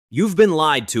You've been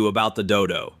lied to about the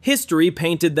dodo. History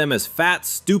painted them as fat,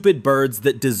 stupid birds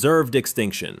that deserved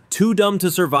extinction. Too dumb to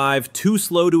survive, too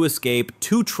slow to escape,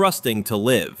 too trusting to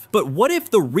live. But what if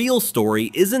the real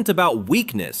story isn't about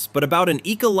weakness, but about an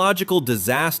ecological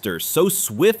disaster so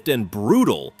swift and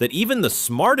brutal that even the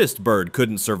smartest bird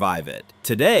couldn't survive it?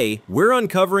 Today, we're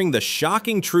uncovering the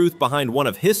shocking truth behind one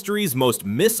of history's most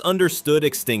misunderstood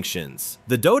extinctions.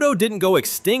 The dodo didn't go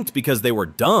extinct because they were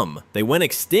dumb. They went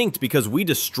extinct because we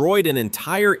destroyed an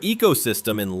entire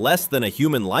ecosystem in less than a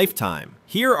human lifetime.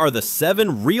 Here are the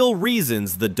 7 real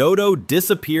reasons the dodo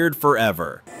disappeared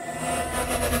forever.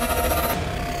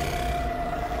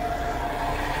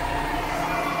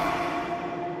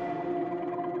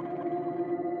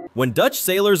 When Dutch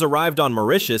sailors arrived on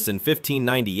Mauritius in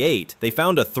 1598, they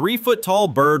found a 3-foot-tall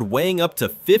bird weighing up to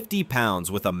 50 pounds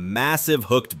with a massive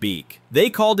hooked beak. They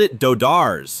called it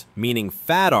dodars, meaning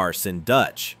fat arse in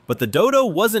Dutch. But the dodo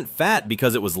wasn't fat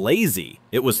because it was lazy.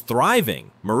 It was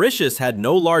thriving. Mauritius had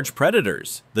no large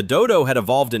predators. The dodo had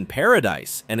evolved in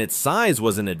paradise, and its size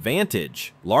was an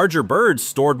advantage. Larger birds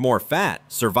stored more fat,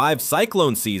 survived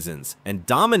cyclone seasons, and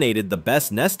dominated the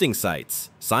best nesting sites.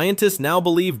 Scientists now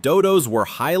believe dodos were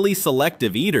highly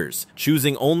selective eaters,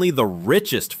 choosing only the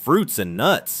richest fruits and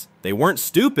nuts. They weren't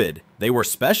stupid, they were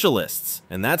specialists,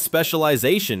 and that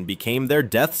specialization became their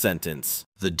death sentence.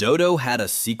 The dodo had a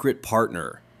secret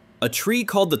partner. A tree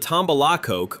called the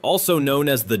tambalakok, also known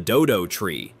as the dodo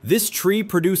tree. This tree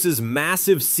produces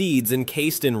massive seeds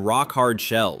encased in rock-hard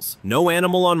shells. No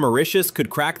animal on Mauritius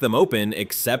could crack them open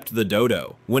except the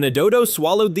dodo. When a dodo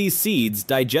swallowed these seeds,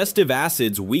 digestive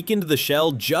acids weakened the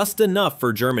shell just enough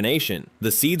for germination.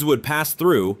 The seeds would pass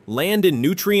through, land in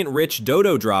nutrient-rich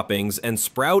dodo droppings, and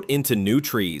sprout into new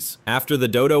trees. After the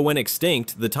dodo went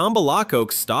extinct, the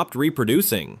tambalakok stopped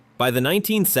reproducing. By the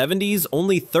 1970s,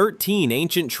 only 13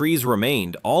 ancient trees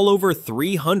remained, all over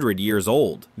 300 years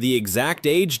old. The exact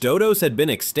age dodos had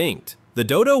been extinct. The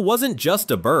dodo wasn't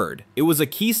just a bird, it was a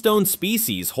keystone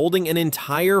species holding an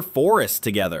entire forest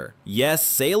together. Yes,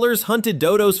 sailors hunted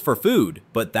dodos for food,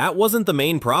 but that wasn't the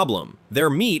main problem. Their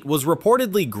meat was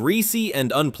reportedly greasy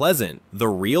and unpleasant. The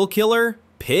real killer?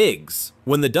 Pigs.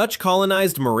 When the Dutch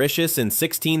colonized Mauritius in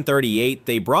 1638,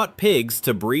 they brought pigs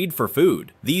to breed for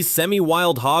food. These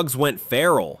semi-wild hogs went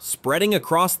feral, spreading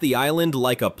across the island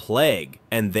like a plague,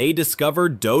 and they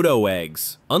discovered dodo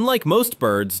eggs. Unlike most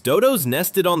birds, dodos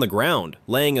nested on the ground,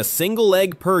 laying a single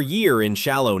egg per year in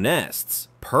shallow nests.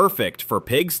 Perfect for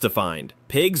pigs to find.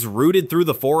 Pigs rooted through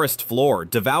the forest floor,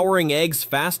 devouring eggs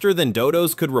faster than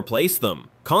dodos could replace them.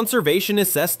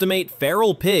 Conservationists estimate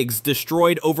feral pigs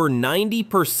destroyed over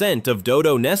 90% of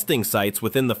dodo nesting sites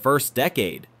within the first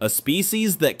decade. A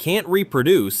species that can't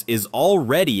reproduce is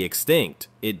already extinct.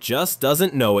 It just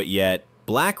doesn't know it yet.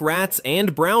 Black rats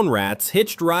and brown rats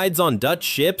hitched rides on Dutch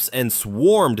ships and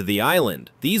swarmed the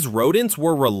island. These rodents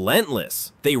were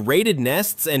relentless. They raided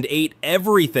nests and ate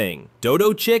everything.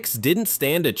 Dodo chicks didn't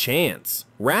stand a chance.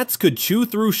 Rats could chew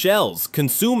through shells,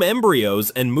 consume embryos,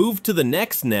 and move to the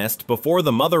next nest before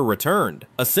the mother returned.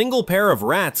 A single pair of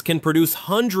rats can produce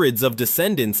hundreds of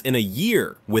descendants in a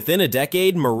year. Within a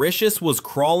decade, Mauritius was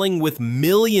crawling with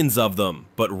millions of them.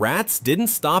 But rats didn't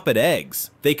stop at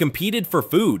eggs. They competed for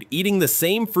food, eating the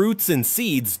same fruits and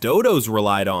seeds dodos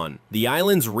relied on. The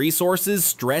island's resources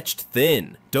stretched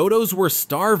thin. Dodos were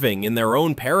starving in their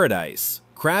own paradise.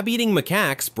 Crab-eating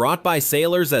macaques brought by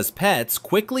sailors as pets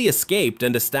quickly escaped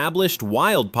and established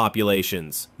wild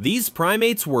populations. These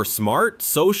primates were smart,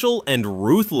 social, and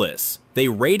ruthless. They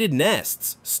raided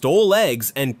nests, stole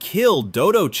eggs, and killed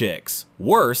dodo chicks.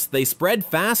 Worse, they spread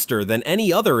faster than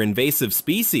any other invasive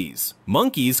species.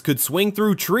 Monkeys could swing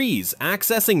through trees,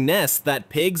 accessing nests that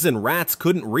pigs and rats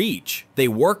couldn't reach. They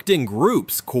worked in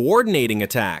groups, coordinating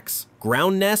attacks.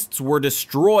 Ground nests were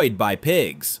destroyed by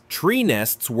pigs. Tree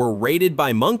nests were raided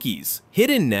by monkeys.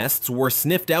 Hidden nests were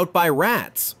sniffed out by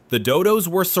rats. The dodos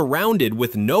were surrounded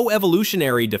with no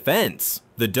evolutionary defense.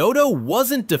 The dodo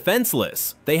wasn't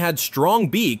defenseless. They had strong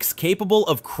beaks capable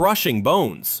of crushing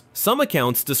bones. Some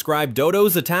accounts describe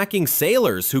dodos attacking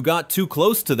sailors who got too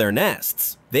close to their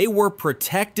nests. They were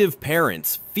protective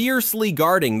parents, fiercely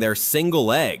guarding their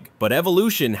single egg, but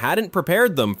evolution hadn't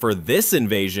prepared them for this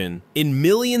invasion. In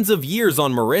millions of years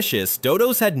on Mauritius,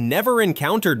 dodos had never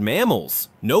encountered mammals.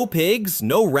 No pigs,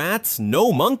 no rats,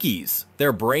 no monkeys.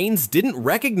 Their brains didn't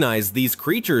recognize these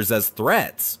creatures as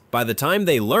threats. By the time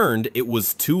they learned, it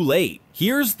was too late.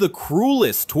 Here's the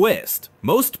cruelest twist.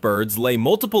 Most birds lay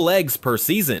multiple eggs per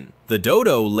season. The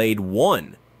dodo laid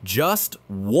one. Just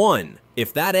one.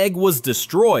 If that egg was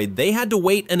destroyed, they had to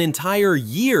wait an entire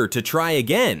year to try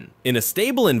again. In a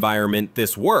stable environment,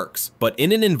 this works, but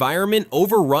in an environment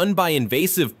overrun by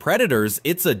invasive predators,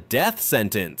 it's a death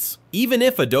sentence. Even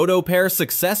if a dodo pair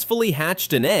successfully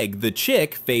hatched an egg, the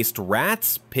chick faced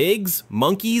rats, pigs,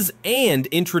 monkeys, and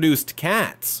introduced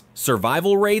cats.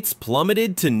 Survival rates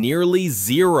plummeted to nearly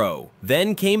zero.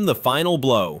 Then came the final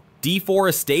blow: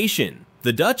 deforestation.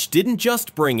 The Dutch didn't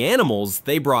just bring animals,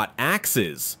 they brought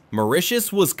axes.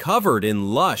 Mauritius was covered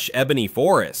in lush ebony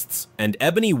forests, and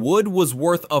ebony wood was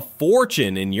worth a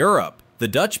fortune in Europe. The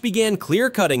Dutch began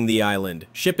clear-cutting the island,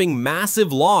 shipping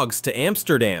massive logs to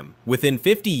Amsterdam. Within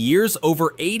 50 years,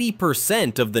 over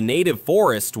 80% of the native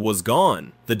forest was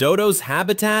gone. The dodo's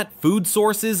habitat, food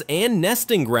sources, and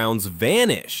nesting grounds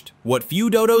vanished. What few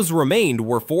dodos remained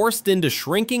were forced into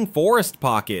shrinking forest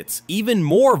pockets, even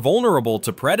more vulnerable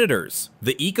to predators.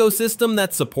 The ecosystem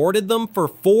that supported them for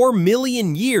 4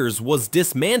 million years was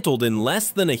dismantled in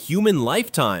less than a human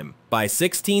lifetime. By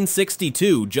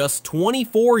 1662, just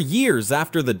 24 years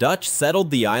after the Dutch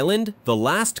settled the island, the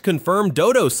last confirmed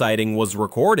dodo sighting was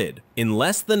recorded. In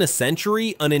less than a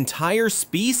century, an entire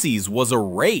species was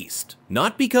erased.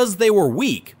 Not because they were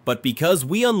weak, but because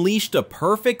we unleashed a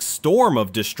perfect storm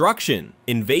of destruction.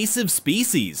 Invasive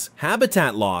species,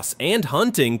 habitat loss, and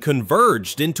hunting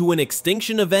converged into an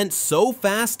extinction event so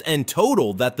fast and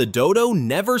total that the dodo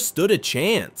never stood a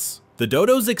chance. The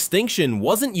dodo's extinction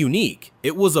wasn't unique,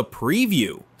 it was a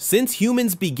preview. Since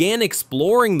humans began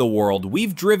exploring the world,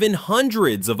 we've driven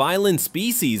hundreds of island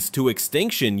species to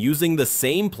extinction using the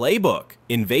same playbook: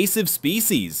 invasive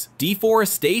species,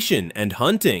 deforestation, and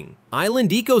hunting. Island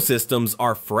ecosystems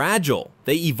are fragile.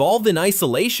 They evolve in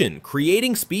isolation,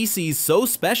 creating species so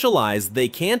specialized they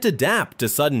can't adapt to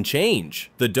sudden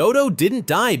change. The dodo didn't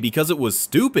die because it was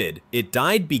stupid, it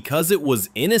died because it was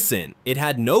innocent. It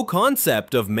had no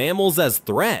concept of mammals as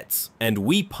threats, and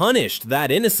we punished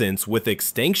that innocence with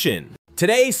extinction.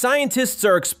 Today, scientists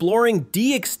are exploring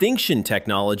de-extinction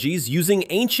technologies using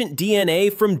ancient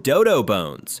DNA from dodo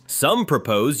bones. Some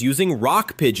propose using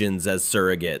rock pigeons as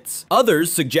surrogates.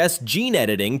 Others suggest gene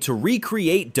editing to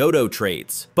recreate dodo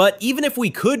traits. But even if we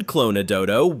could clone a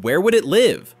dodo, where would it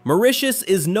live? Mauritius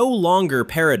is no longer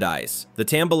paradise. The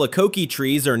Tambalakoki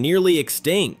trees are nearly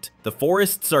extinct. The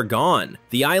forests are gone.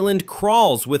 The island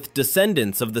crawls with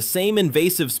descendants of the same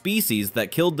invasive species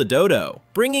that killed the dodo.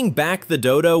 Bringing back the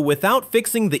dodo without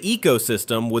fixing the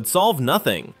ecosystem would solve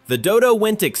nothing. The dodo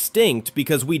went extinct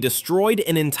because we destroyed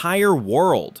an entire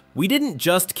world. We didn't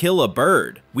just kill a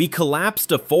bird. We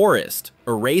collapsed a forest,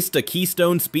 erased a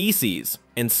keystone species,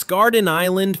 and scarred an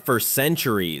island for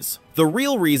centuries. The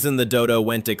real reason the dodo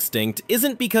went extinct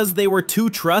isn't because they were too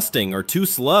trusting or too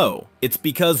slow. It's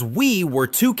because we were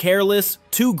too careless,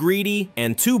 too greedy,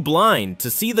 and too blind to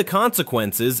see the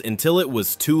consequences until it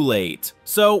was too late.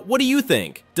 So, what do you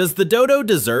think? Does the dodo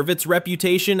deserve its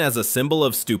reputation as a symbol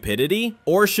of stupidity?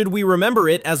 Or should we remember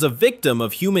it as a victim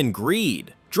of human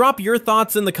greed? Drop your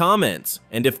thoughts in the comments,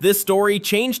 and if this story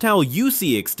changed how you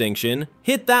see extinction,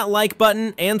 hit that like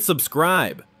button and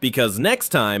subscribe, because next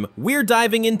time, we're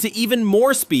diving into even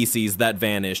more species that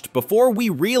vanished before we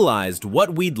realized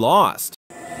what we'd lost.